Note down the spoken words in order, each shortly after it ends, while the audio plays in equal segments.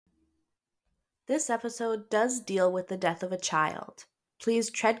This episode does deal with the death of a child.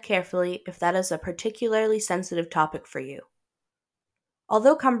 Please tread carefully if that is a particularly sensitive topic for you.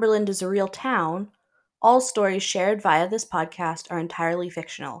 Although Cumberland is a real town, all stories shared via this podcast are entirely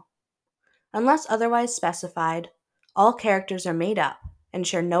fictional. Unless otherwise specified, all characters are made up and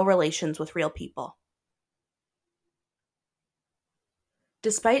share no relations with real people.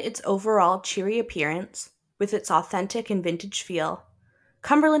 Despite its overall cheery appearance, with its authentic and vintage feel,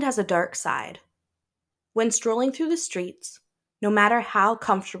 Cumberland has a dark side. When strolling through the streets, no matter how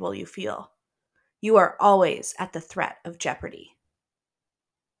comfortable you feel, you are always at the threat of jeopardy.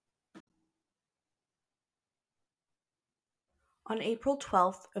 On April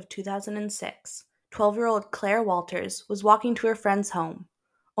 12th of 2006, 12-year-old Claire Walters was walking to her friend's home,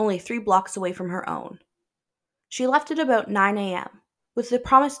 only 3 blocks away from her own. She left at about 9 a.m., with the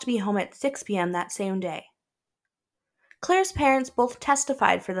promise to be home at 6 p.m. that same day. Claire's parents both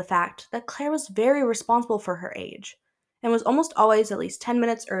testified for the fact that Claire was very responsible for her age and was almost always at least 10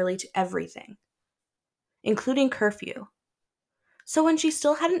 minutes early to everything, including curfew. So when she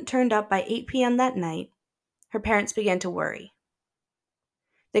still hadn't turned up by 8 p.m. that night, her parents began to worry.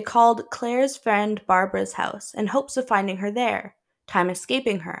 They called Claire's friend Barbara's house in hopes of finding her there, time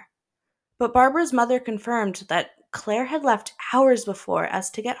escaping her. But Barbara's mother confirmed that Claire had left hours before as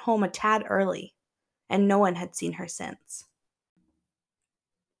to get home a tad early, and no one had seen her since.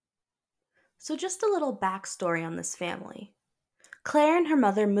 So just a little backstory on this family. Claire and her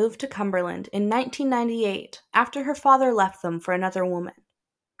mother moved to Cumberland in 1998 after her father left them for another woman,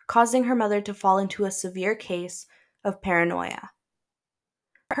 causing her mother to fall into a severe case of paranoia.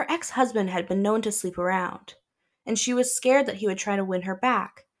 Her ex-husband had been known to sleep around, and she was scared that he would try to win her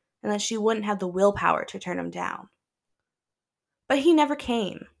back and that she wouldn't have the willpower to turn him down. But he never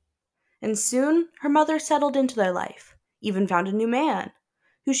came, and soon her mother settled into their life, even found a new man,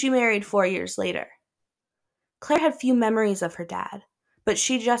 who she married 4 years later. Claire had few memories of her dad, but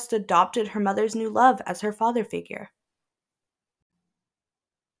she just adopted her mother's new love as her father figure.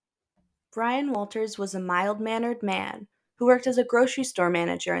 Brian Walters was a mild-mannered man who worked as a grocery store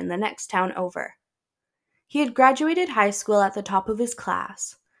manager in the next town over. He had graduated high school at the top of his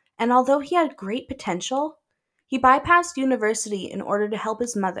class, and although he had great potential, he bypassed university in order to help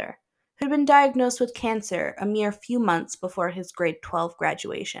his mother, who had been diagnosed with cancer a mere few months before his grade 12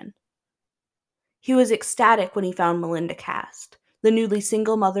 graduation. He was ecstatic when he found Melinda Cast, the newly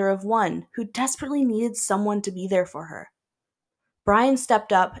single mother of one who desperately needed someone to be there for her. Brian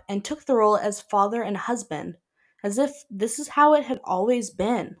stepped up and took the role as father and husband, as if this is how it had always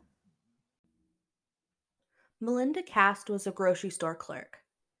been. Melinda Cast was a grocery store clerk.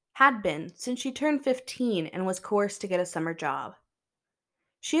 Had been since she turned 15 and was coerced to get a summer job.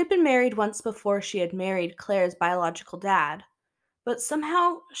 She had been married once before she had married Claire's biological dad, but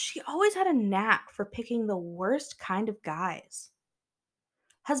somehow she always had a knack for picking the worst kind of guys.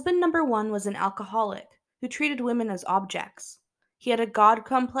 Husband number 1 was an alcoholic who treated women as objects. He had a god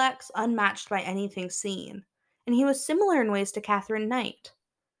complex unmatched by anything seen, and he was similar in ways to Catherine Knight.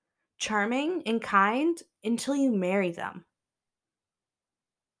 Charming and kind until you marry them.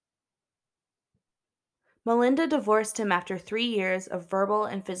 Melinda divorced him after 3 years of verbal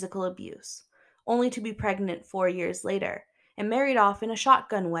and physical abuse, only to be pregnant 4 years later and married off in a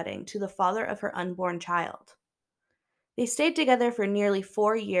shotgun wedding to the father of her unborn child. They stayed together for nearly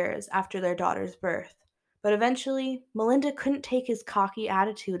 4 years after their daughter's birth, but eventually, Melinda couldn't take his cocky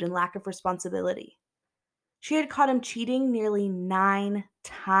attitude and lack of responsibility. She had caught him cheating nearly 9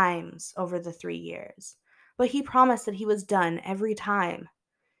 times over the 3 years, but he promised that he was done every time,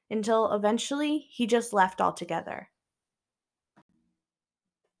 until eventually he just left altogether.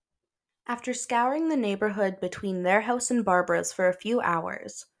 After scouring the neighborhood between their house and Barbara's for a few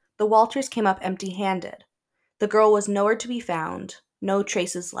hours, the Walters came up empty-handed. The girl was nowhere to be found, no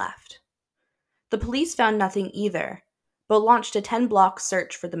traces left. The police found nothing either, but launched a 10-block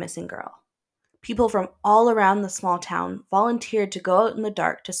search for the missing girl. People from all around the small town volunteered to go out in the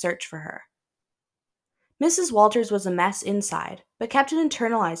dark to search for her. Mrs. Walters was a mess inside, but kept it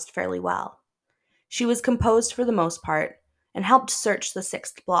internalized fairly well. She was composed for the most part, and helped search the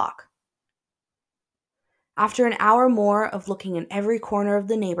 6th block. After an hour more of looking in every corner of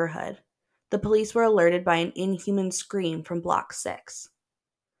the neighborhood, the police were alerted by an inhuman scream from Block 6.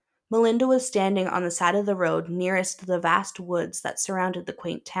 Melinda was standing on the side of the road nearest the vast woods that surrounded the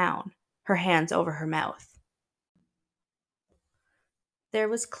quaint town, her hands over her mouth. There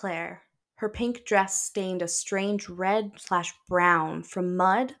was Claire, her pink dress stained a strange red/brown from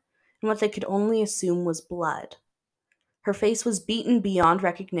mud and what they could only assume was blood. Her face was beaten beyond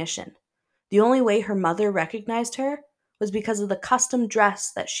recognition. The only way her mother recognized her was because of the custom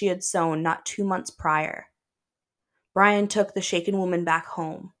dress that she had sewn not 2 months prior. Brian took the shaken woman back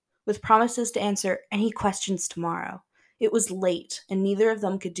home, with promises to answer any questions tomorrow. It was late, and neither of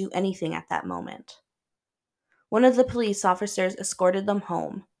them could do anything at that moment. One of the police officers escorted them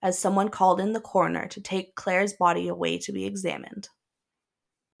home, as someone called in the coroner to take Claire's body away to be examined.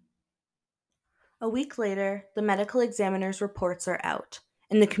 A week later, the medical examiner's reports are out,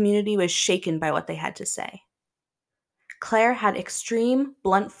 and the community was shaken by what they had to say. Claire had extreme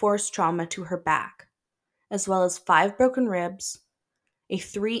blunt force trauma to her back, as well as 5 broken ribs, a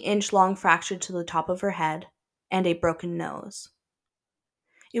 3-inch long fracture to the top of her head, and a broken nose.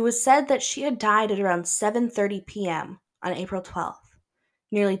 It was said that she had died at around 7:30 p.m. on April 12th,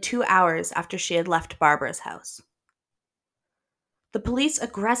 nearly 2 hours after she had left Barbara's house. The police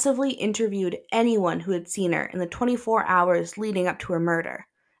aggressively interviewed anyone who had seen her in the 24 hours leading up to her murder,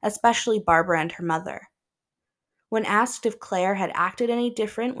 especially Barbara and her mother. When asked if Claire had acted any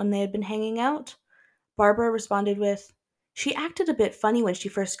different when they had been hanging out, Barbara responded with, "She acted a bit funny when she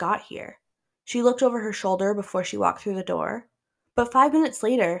first got here. She looked over her shoulder before she walked through the door, but 5 minutes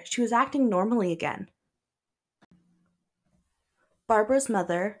later, she was acting normally again." Barbara's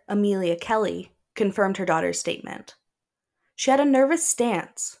mother, Amelia Kelly, confirmed her daughter's statement. She had a nervous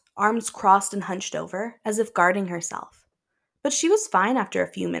stance, arms crossed and hunched over, as if guarding herself. But she was fine after a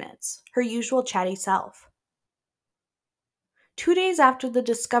few minutes, her usual chatty self. 2 days after the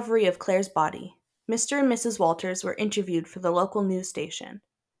discovery of Claire's body, Mr. and Mrs. Walters were interviewed for the local news station.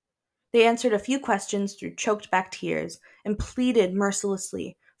 They answered a few questions through choked-back tears and pleaded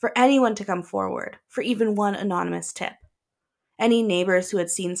mercilessly for anyone to come forward for even one anonymous tip. Any neighbors who had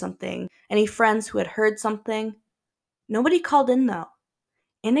seen something, any friends who had heard something. Nobody called in, though.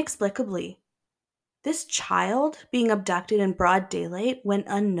 Inexplicably, this child being abducted in broad daylight went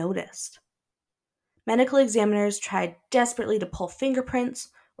unnoticed. Medical examiners tried desperately to pull fingerprints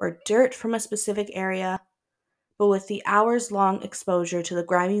or dirt from a specific area, but with the hours-long exposure to the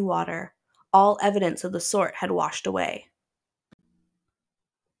grimy water, all evidence of the sort had washed away.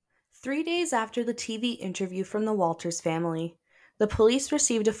 3 days after the TV interview from the Walters family, the police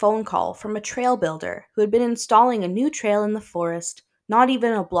received a phone call from a trail builder who had been installing a new trail in the forest, not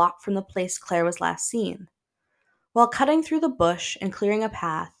even a block from the place Claire was last seen. While cutting through the bush and clearing a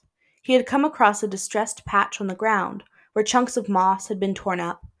path, he had come across a distressed patch on the ground where chunks of moss had been torn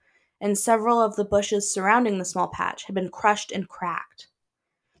up, and several of the bushes surrounding the small patch had been crushed and cracked.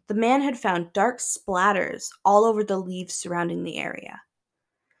 The man had found dark splatters all over the leaves surrounding the area.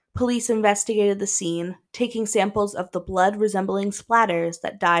 Police investigated the scene, taking samples of the blood resembling splatters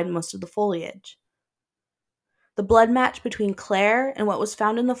that dyed most of the foliage. The blood match between Claire and what was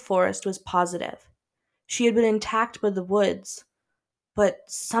found in the forest was positive. She had been intact by the woods, but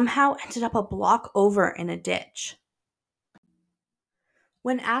somehow ended up a block over in a ditch.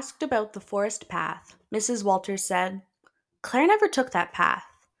 When asked about the forest path, Mrs. Walters said, "Claire never took that path,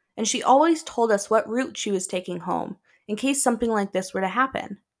 and she always told us what route she was taking home in case something like this were to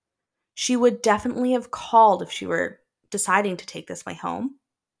happen. She would definitely have called if she were deciding to take this way home."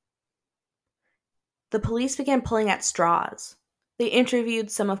 The police began pulling at straws. They interviewed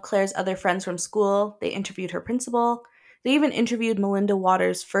some of Claire's other friends from school, they interviewed her principal, they even interviewed Melinda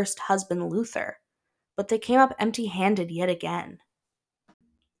Waters' first husband, Luther, but they came up empty-handed yet again.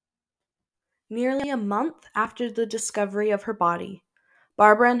 Nearly a month after the discovery of her body,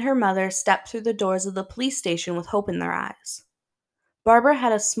 Barbara and her mother stepped through the doors of the police station with hope in their eyes. Barbara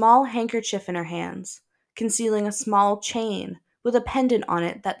had a small handkerchief in her hands, concealing a small chain with a pendant on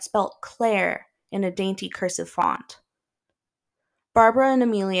it that spelt Claire in a dainty cursive font. Barbara and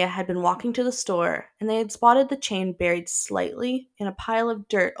Amelia had been walking to the store, and they had spotted the chain buried slightly in a pile of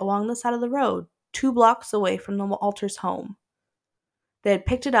dirt along the side of the road, 2 blocks away from the Walters' home. They had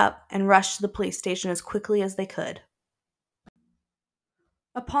picked it up and rushed to the police station as quickly as they could.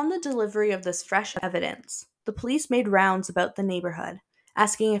 Upon the delivery of this fresh evidence, the police made rounds about the neighborhood,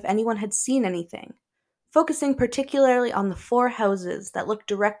 asking if anyone had seen anything, focusing particularly on the 4 houses that looked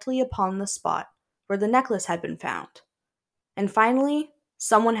directly upon the spot where the necklace had been found. And finally,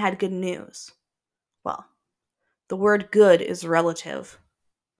 someone had good news. Well, the word good is relative.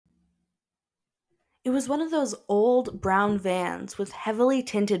 It was one of those old brown vans with heavily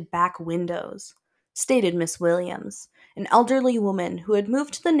tinted back windows, stated Miss Williams, an elderly woman who had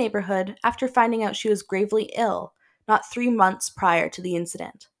moved to the neighborhood after finding out she was gravely ill not 3 months prior to the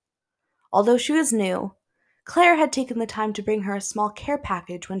incident. Although she was new, Claire had taken the time to bring her a small care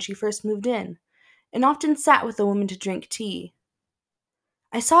package when she first moved in, and often sat with the woman to drink tea.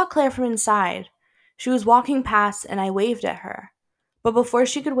 "I saw Claire from inside. She was walking past and I waved at her. But before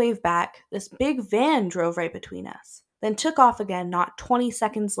she could wave back, this big van drove right between us. then took off again not 20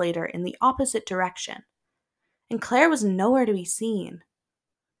 seconds later in the opposite direction, and Claire was nowhere to be seen.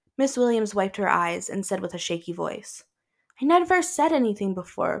 Miss Williams wiped her eyes and said with a shaky voice, "I never said anything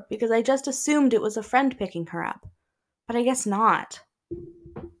before because I just assumed it was a friend picking her up, but I guess not."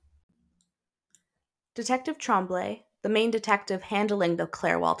 Detective Tremblay, the main detective handling the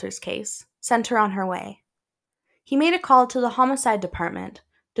Claire Walters case, sent her on her way. He made a call to the homicide department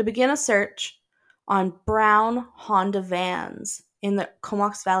to begin a search on brown Honda vans in the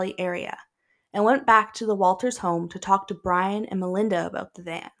Comox Valley area and went back to the Walters home to talk to Brian and Melinda about the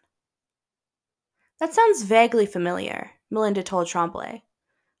van. "That sounds vaguely familiar," Melinda told Tremblay,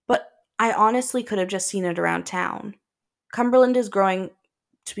 "but I honestly could have just seen it around town. Cumberland is growing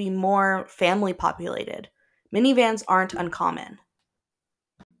to be more family populated. Minivans aren't uncommon."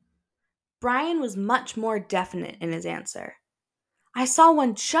 Brian was much more definite in his answer. "I saw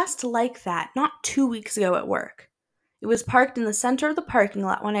one just like that not 2 weeks ago at work. It was parked in the center of the parking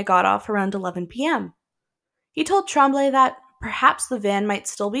lot when I got off around 11 p.m. He told Tremblay that perhaps the van might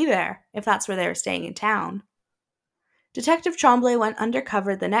still be there, if that's where they were staying in town. Detective Tremblay went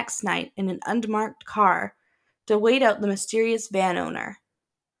undercover the next night in an unmarked car to wait out the mysterious van owner.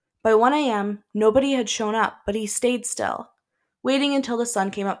 By 1 a.m., nobody had shown up, but he stayed still, waiting until the sun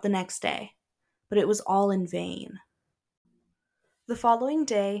came up the next day. But it was all in vain. The following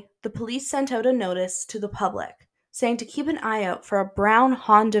day, the police sent out a notice to the public saying to keep an eye out for a brown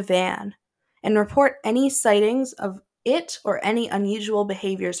Honda van and report any sightings of it or any unusual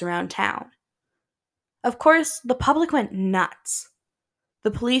behaviors around town. Of course, the public went nuts.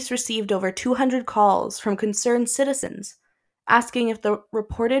 The police received over 200 calls from concerned citizens asking if the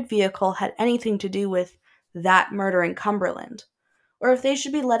reported vehicle had anything to do with that murder in Cumberland, or if they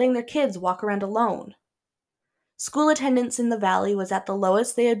should be letting their kids walk around alone. School attendance in the valley was at the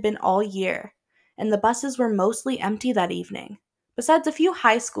lowest they had been all year, and the buses were mostly empty that evening, besides a few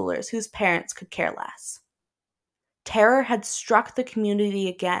high schoolers whose parents could care less. Terror had struck the community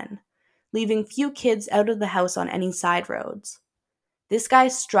again, leaving few kids out of the house on any side roads. This guy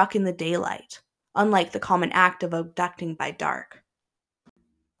struck in the daylight, unlike the common act of abducting by dark.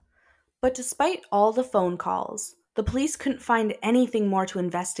 But despite all the phone calls, the police couldn't find anything more to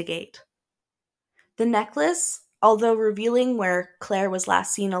investigate. The necklace, although revealing where Claire was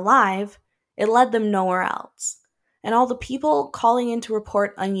last seen alive, it led them nowhere else. And all the people calling in to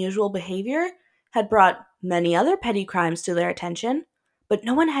report unusual behavior had brought many other petty crimes to their attention, but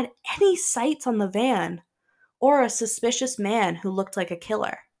no one had any sights on the van or a suspicious man who looked like a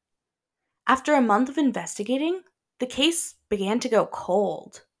killer. After a month of investigating, the case began to go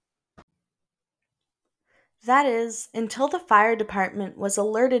cold. That is, until the fire department was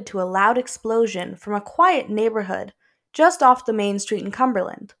alerted to a loud explosion from a quiet neighborhood just off the main street in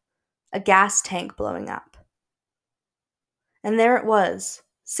Cumberland, a gas tank blowing up. And there it was,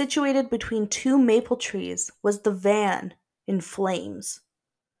 situated between two maple trees, was the van in flames.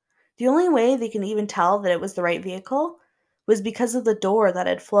 The only way they can even tell that it was the right vehicle was because of the door that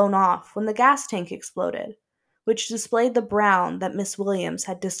had flown off when the gas tank exploded, which displayed the brown that Miss Williams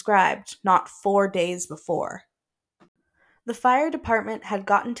had described not 4 days before. The fire department had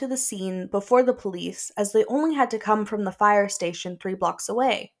gotten to the scene before the police, as they only had to come from the fire station 3 blocks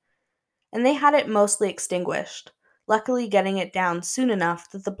away, and they had it mostly extinguished, luckily getting it down soon enough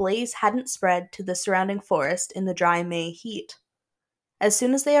that the blaze hadn't spread to the surrounding forest in the dry May heat. As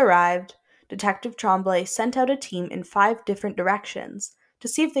soon as they arrived, Detective Tremblay sent out a team in 5 different directions to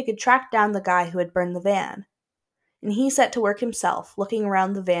see if they could track down the guy who had burned the van, and he set to work himself, looking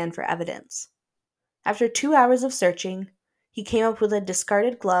around the van for evidence. After 2 hours of searching, he came up with a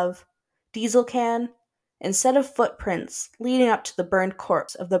discarded glove, diesel can, and set of footprints leading up to the burned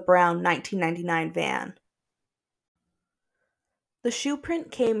corpse of the brown 1999 van. The shoe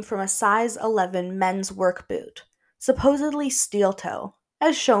print came from a size 11 men's work boot, supposedly steel toe,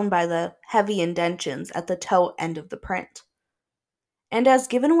 as shown by the heavy indentions at the toe end of the print. And as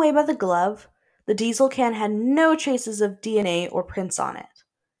given away by the glove, the diesel can had no traces of DNA or prints on it.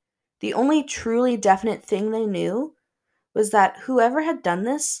 The only truly definite thing they knew was that whoever had done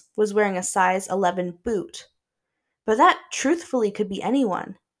this was wearing a size 11 boot. But that truthfully could be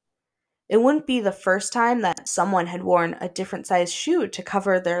anyone. It wouldn't be the first time that someone had worn a different size shoe to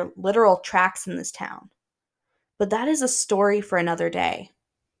cover their literal tracks in this town. But that is a story for another day.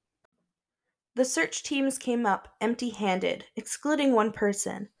 The search teams came up empty-handed, excluding one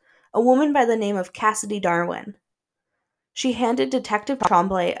person, a woman by the name of Cassidy Darwin. She handed Detective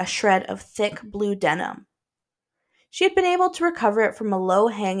Tremblay a shred of thick blue denim. She had been able to recover it from a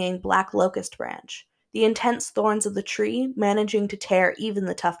low-hanging black locust branch, the intense thorns of the tree managing to tear even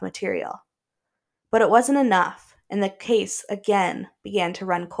the tough material. But it wasn't enough, and the case again began to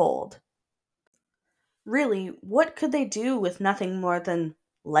run cold. Really, what could they do with nothing more than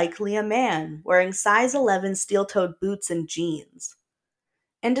likely a man wearing size 11 steel toed boots and jeans?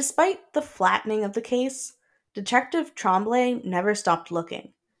 And despite the flattening of the case, Detective Tremblay never stopped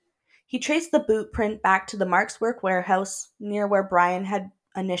looking. He traced the boot print back to the Mark's Work warehouse near where Brian had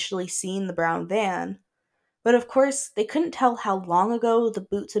initially seen the brown van, but of course, they couldn't tell how long ago the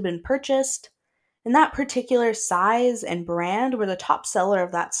boots had been purchased, and that particular size and brand were the top seller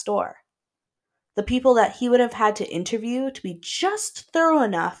of that store. The people that he would have had to interview to be just thorough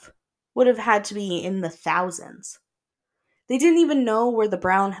enough would have had to be in the thousands. They didn't even know where the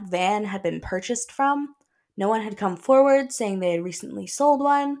brown van had been purchased from. No one had come forward saying they had recently sold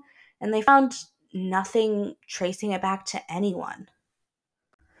one, and they found nothing tracing it back to anyone.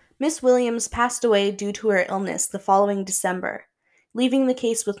 Miss Williams passed away due to her illness the following December, leaving the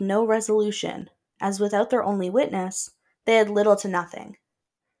case with no resolution, as without their only witness, they had little to nothing.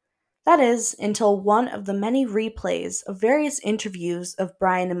 That is, until one of the many replays of various interviews of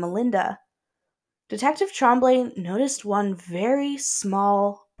Brian and Melinda, Detective Tremblay noticed one very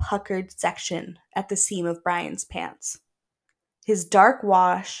small, puckered section at the seam of Brian's pants. His dark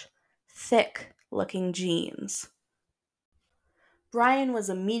wash, thick-looking jeans. Brian was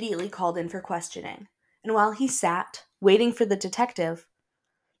immediately called in for questioning, and while he sat, waiting for the detective,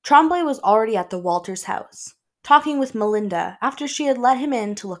 Tremblay was already at the Walters house, talking with Melinda after she had let him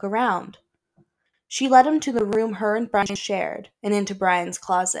in to look around. She led him to the room her and Brian shared, and into Brian's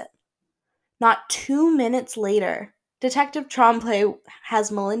closet. Not 2 minutes later, Detective Tremblay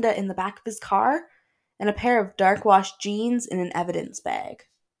has Melinda in the back of his car and a pair of dark-washed jeans in an evidence bag.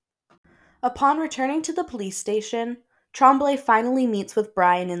 Upon returning to the police station, Tremblay finally meets with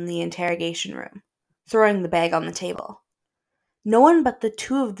Brian in the interrogation room, throwing the bag on the table. No one but the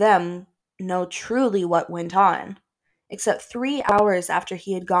two of them know truly what went on, except 3 hours after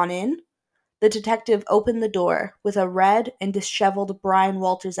he had gone in, the detective opened the door with a red and disheveled Brian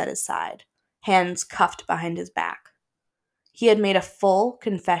Walters at his side, hands cuffed behind his back. He had made a full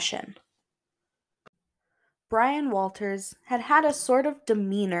confession. Brian Walters had had a sort of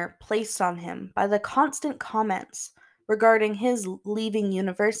demeanor placed on him by the constant comments regarding his leaving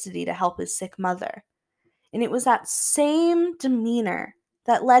university to help his sick mother, and it was that same demeanor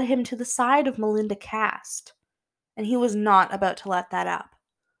that led him to the side of Melinda Cast, and he was not about to let that up.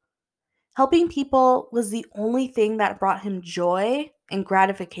 Helping people was the only thing that brought him joy and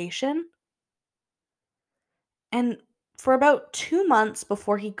gratification. And for about 2 months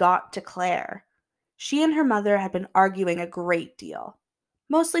before he got to Claire, she and her mother had been arguing a great deal,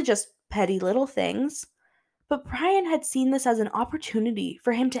 mostly just petty little things, but Brian had seen this as an opportunity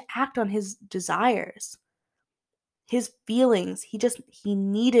for him to act on his desires. His feelings, he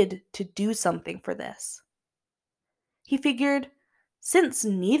needed to do something for this. He figured, since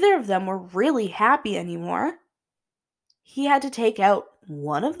neither of them were really happy anymore, he had to take out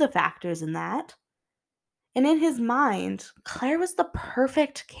one of the factors in that. And in his mind, Claire was the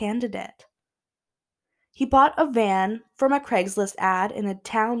perfect candidate. He bought a van from a Craigslist ad in a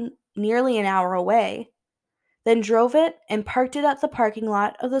town nearly an hour away, then drove it and parked it at the parking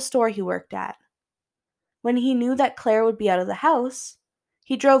lot of the store he worked at. When he knew that Claire would be out of the house,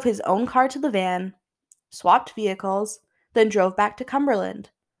 he drove his own car to the van, swapped vehicles, then drove back to Cumberland,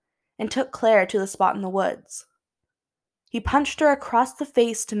 and took Claire to the spot in the woods. He punched her across the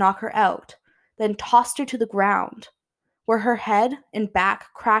face to knock her out, then tossed her to the ground, where her head and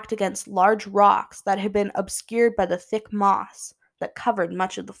back cracked against large rocks that had been obscured by the thick moss that covered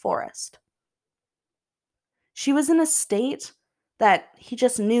much of the forest. She was in a state that he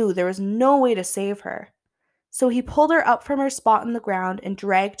just knew there was no way to save her, so he pulled her up from her spot in the ground and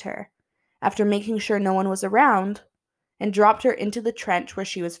dragged her, after making sure no one was around, and dropped her into the trench where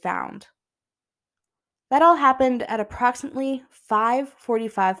she was found. That all happened at approximately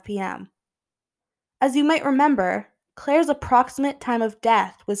 5:45 p.m. As you might remember, Claire's approximate time of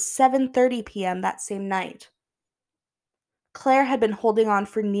death was 7:30 p.m. that same night. Claire had been holding on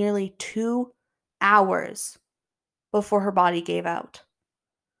for nearly 2 hours before her body gave out.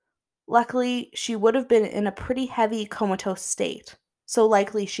 Luckily, she would have been in a pretty heavy comatose state, so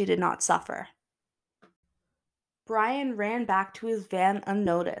likely she did not suffer. Brian ran back to his van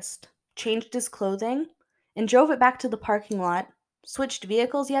unnoticed, changed his clothing, and drove it back to the parking lot, switched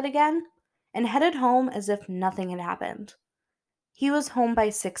vehicles yet again, and headed home as if nothing had happened. He was home by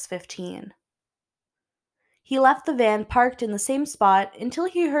 6:15. He left the van parked in the same spot until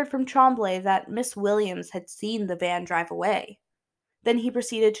he heard from Tremblay that Miss Williams had seen the van drive away. Then he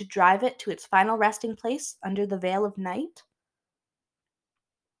proceeded to drive it to its final resting place under the veil of night.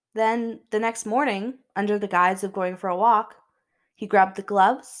 Then, the next morning, under the guise of going for a walk, he grabbed the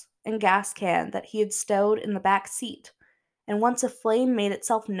gloves and gas can that he had stowed in the back seat, and once a flame made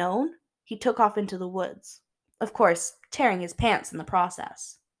itself known, he took off into the woods, of course, tearing his pants in the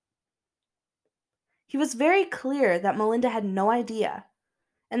process. He was very clear that Melinda had no idea,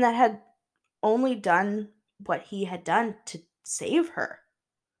 and that had only done what he had done to save her.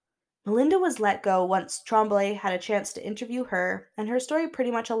 Melinda was let go once Tremblay had a chance to interview her, and her story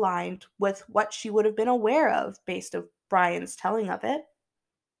pretty much aligned with what she would have been aware of based on Brian's telling of it.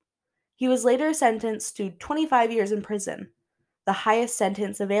 He was later sentenced to 25 years in prison, the highest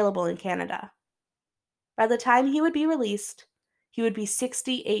sentence available in Canada. By the time he would be released, he would be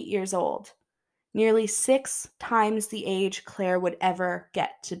 68 years old, nearly 6 times the age Claire would ever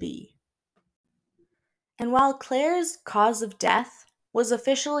get to be. And while Claire's cause of death was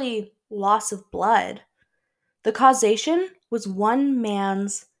officially loss of blood, the causation was one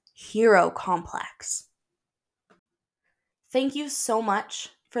man's hero complex. Thank you so much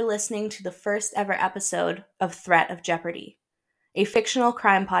for listening to the first ever episode of Threat of Jeopardy, a fictional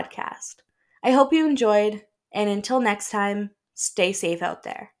crime podcast. I hope you enjoyed, and until next time, stay safe out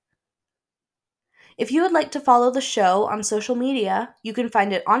there. If you would like to follow the show on social media, you can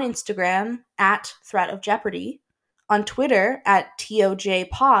find it on Instagram at Threat of Jeopardy, on Twitter at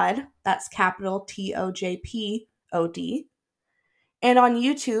TOJPod, that's capital TOJPOD, and on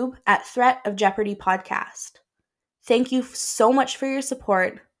YouTube at Threat of Jeopardy Podcast. Thank you so much for your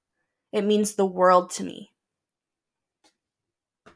support. It means the world to me.